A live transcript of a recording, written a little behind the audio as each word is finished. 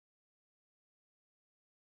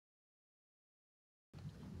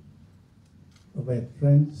my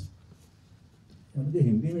friends, मुझे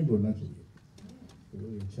हिंदी में बोलना चाहिए तो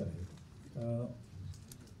अच्छा है।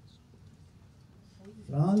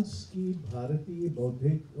 फ्रांस की भारतीय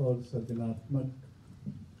बौद्धिक और सृजनात्मक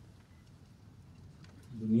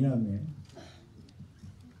दुनिया में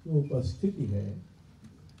जो उपस्थिति है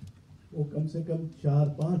वो कम से कम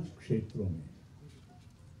 4-5 क्षेत्रों में।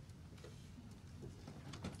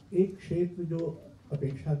 एक क्षेत्र जो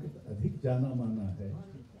अपेक्षाकृत अधिक जाना माना है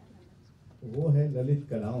वो है ललित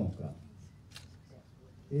कलाओं का।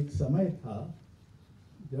 एक समय था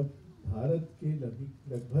जब भारत के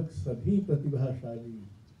लगभग सभी प्रतिभाशाली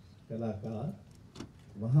कलाकार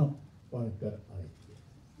वहाँ पढ़कर आए थे,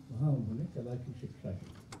 वहाँ उन्होंने कला की शिक्षा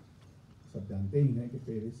की। सब जानते ही हैं कि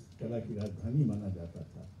पेरिस कला की राजधानी माना जाता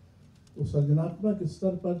था। तो सृजनात्मक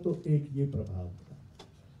स्तर पर तो एक ये प्रभाव था।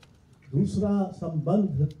 दूसरा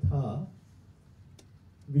संबंध था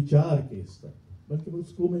विचार के स्तर पर, बल्कि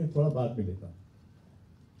उसको मैं थोड़ा बाद में लेता हूँ,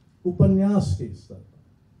 उपन्यास के स्तर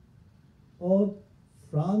पर। और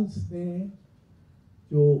फ्रांस ने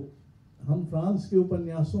जो हम फ्रांस के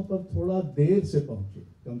उपन्यासों पर थोड़ा देर से पहुंचे,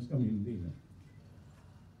 कम से कम हिंदी में।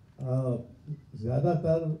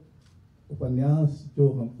 ज़्यादातर उपन्यास जो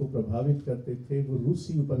हमको प्रभावित करते थे वो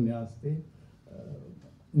रूसी उपन्यास थे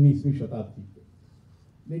 19वीं शताब्दी के,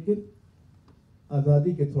 लेकिन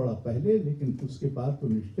आज़ादी के थोड़ा पहले, लेकिन उसके बाद तो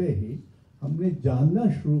निश्चय ही हमने जानना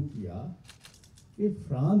शुरू किया कि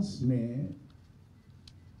फ्रांस में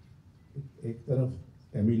एक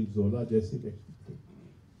तरफ एमिल ज़ोला जैसे व्यक्ति थे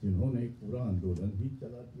जिन्होंने एक पूरा आंदोलन भी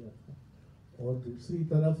चला दिया था, और दूसरी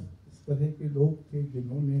तरफ इस तरह के लोग थे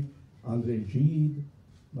जिन्होंने आंद्रे जीद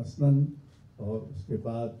मसलन, और उसके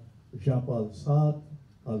बाद John Paul Sartre,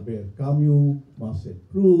 अल्बert Camus, Marcel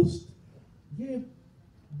Proust, ये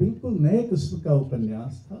बिल्कुल नए किस्म का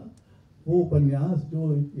उपन्यास था। वो उपन्यास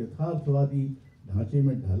जो यथार्थवादी ढांचे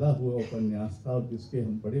में ढला हुआ उपन्यास था और जिसके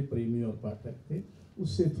हम बड़े प्रेमी और पाठक थे,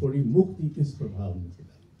 उससे थोड़ी मुक्ति इस प्रभाव में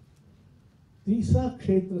मिला। तीसरा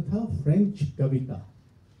क्षेत्र था फ्रेंच कविता,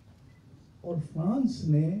 और फ्रांस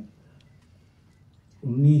ने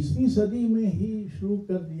 19वीं सदी में ही शुरू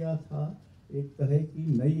कर दिया था एक तरह की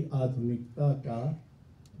नई आधुनिकता का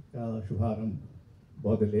शुभारंभ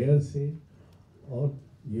बौडलेयर से। और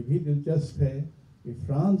ये भी दिलचस्प है कि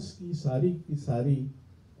फ्रांस की सारी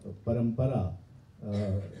परंपरा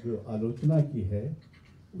जो आलोचना की है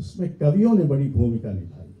उसमें कवियों ने बड़ी भूमिका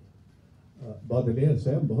निभाई। बौडलेयर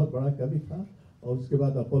स्वयं बहुत बड़ा कवि था, और उसके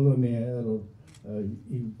बाद अपोलोनियर और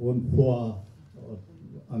बोनफोआ और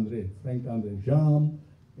फ्रैंक आंद्रे जाम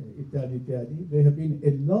इत्यादि इत्यादि। There have been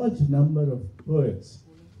a large number of poets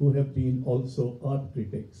who have been also art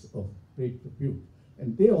critics of great repute,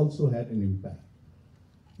 and they also had an impact.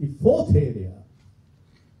 The fourth area,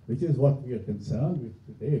 which is what we are concerned with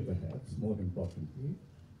today perhaps more importantly,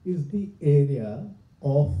 is the area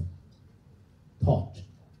of thought.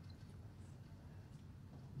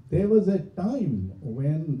 There was a time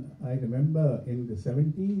when I remember in the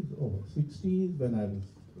 70s or 60s when I was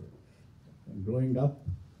growing up,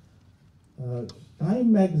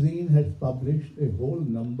 Time magazine had published a whole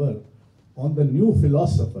number on the new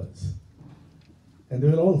philosophers, and they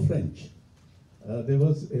were all French. There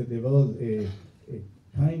was a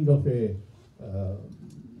kind of a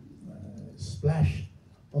splash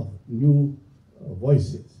of new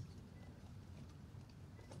voices.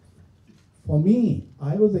 For me,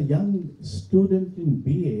 I was a young student in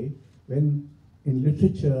BA when in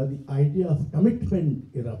literature the idea of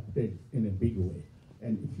commitment erupted in a big way.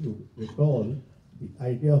 And if you recall, the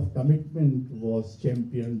idea of commitment was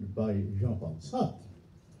championed by Jean-Paul Sartre.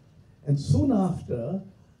 And soon after,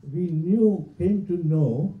 we came to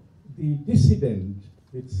know the dissident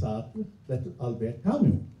with Sartre, that is Albert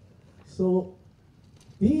Camus. So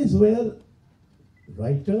these were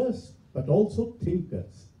writers, but also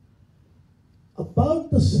thinkers. About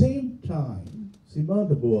the same time, Simone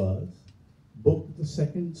de Beauvoir's book, The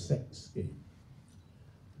Second Sex came.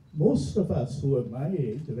 Most of us who are my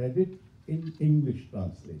age read it in English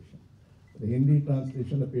translation. The Hindi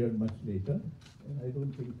translation appeared much later, and I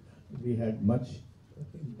don't think we had much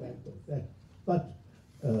impact of that. But,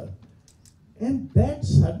 and that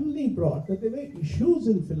suddenly brought that there were issues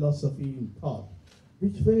in philosophy, in thought,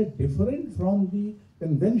 which were different from the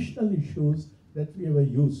conventional issues that we were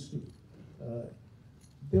used to.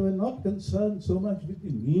 They were not concerned so much with the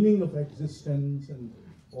meaning of existence and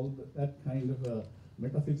all that kind of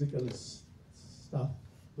metaphysical stuff,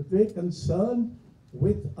 but they were concerned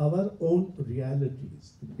with our own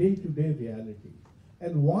realities, day-to-day realities.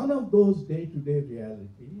 And one of those day-to-day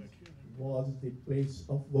realities was the place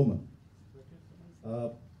of woman.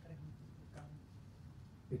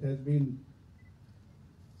 It has been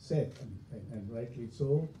said, and rightly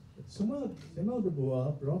so, that Simone de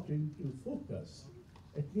Beauvoir brought into focus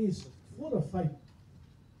at least 4 or 5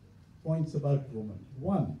 points about woman.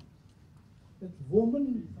 One, that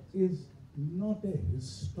woman is not a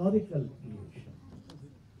historical creation.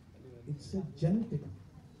 It's a genetic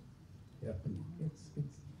happening.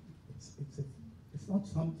 It's not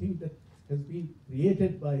something that has been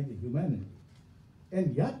created by the humanity.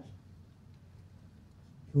 And yet,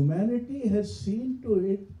 humanity has seen to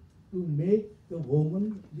it to make the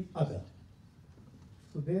woman the other.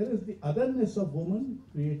 So there is the otherness of woman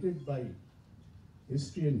created by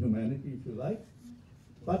history and humanity, if you like,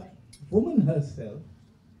 but woman herself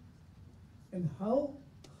and how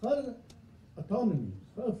her autonomy,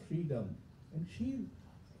 her freedom, and she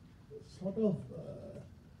sort of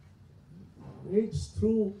wades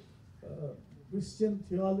through Christian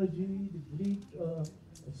theology, the Greek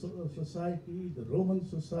society, the Roman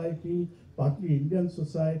society, partly Indian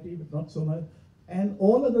society, but not so much, and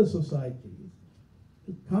all other societies,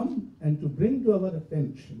 to come and to bring to our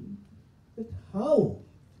attention that how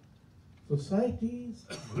societies,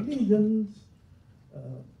 religions,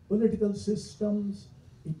 political systems,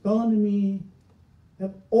 economy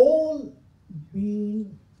have all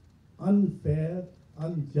been unfair,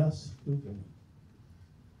 unjust to women.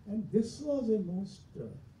 And this was a most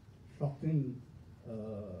shocking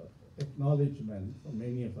acknowledgement for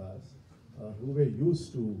many of us who were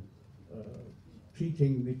used to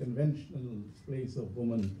treating the conventional place of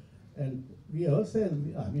woman. And we ourselves,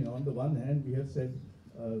 I mean, on the one hand, we have said,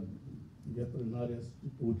 Yatranaryas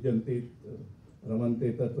Pujyante,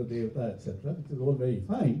 Ramante Tattva Devata, etc., which is all very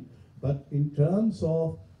fine. But in terms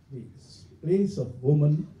of the place of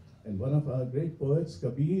woman, and one of our great poets,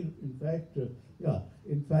 Kabir,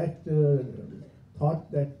 in fact,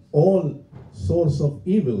 thought that all source of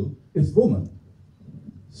evil is woman.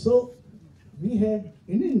 So we had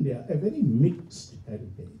in India a very mixed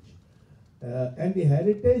heritage. And the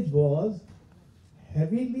heritage was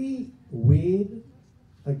heavily weighed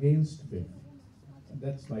against women. And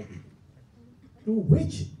that's my view. To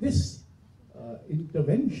which this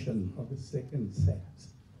intervention of the second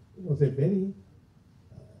sex was a very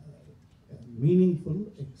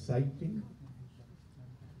meaningful, exciting,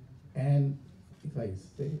 and if I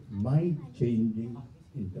say, mind-changing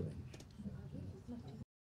intervention.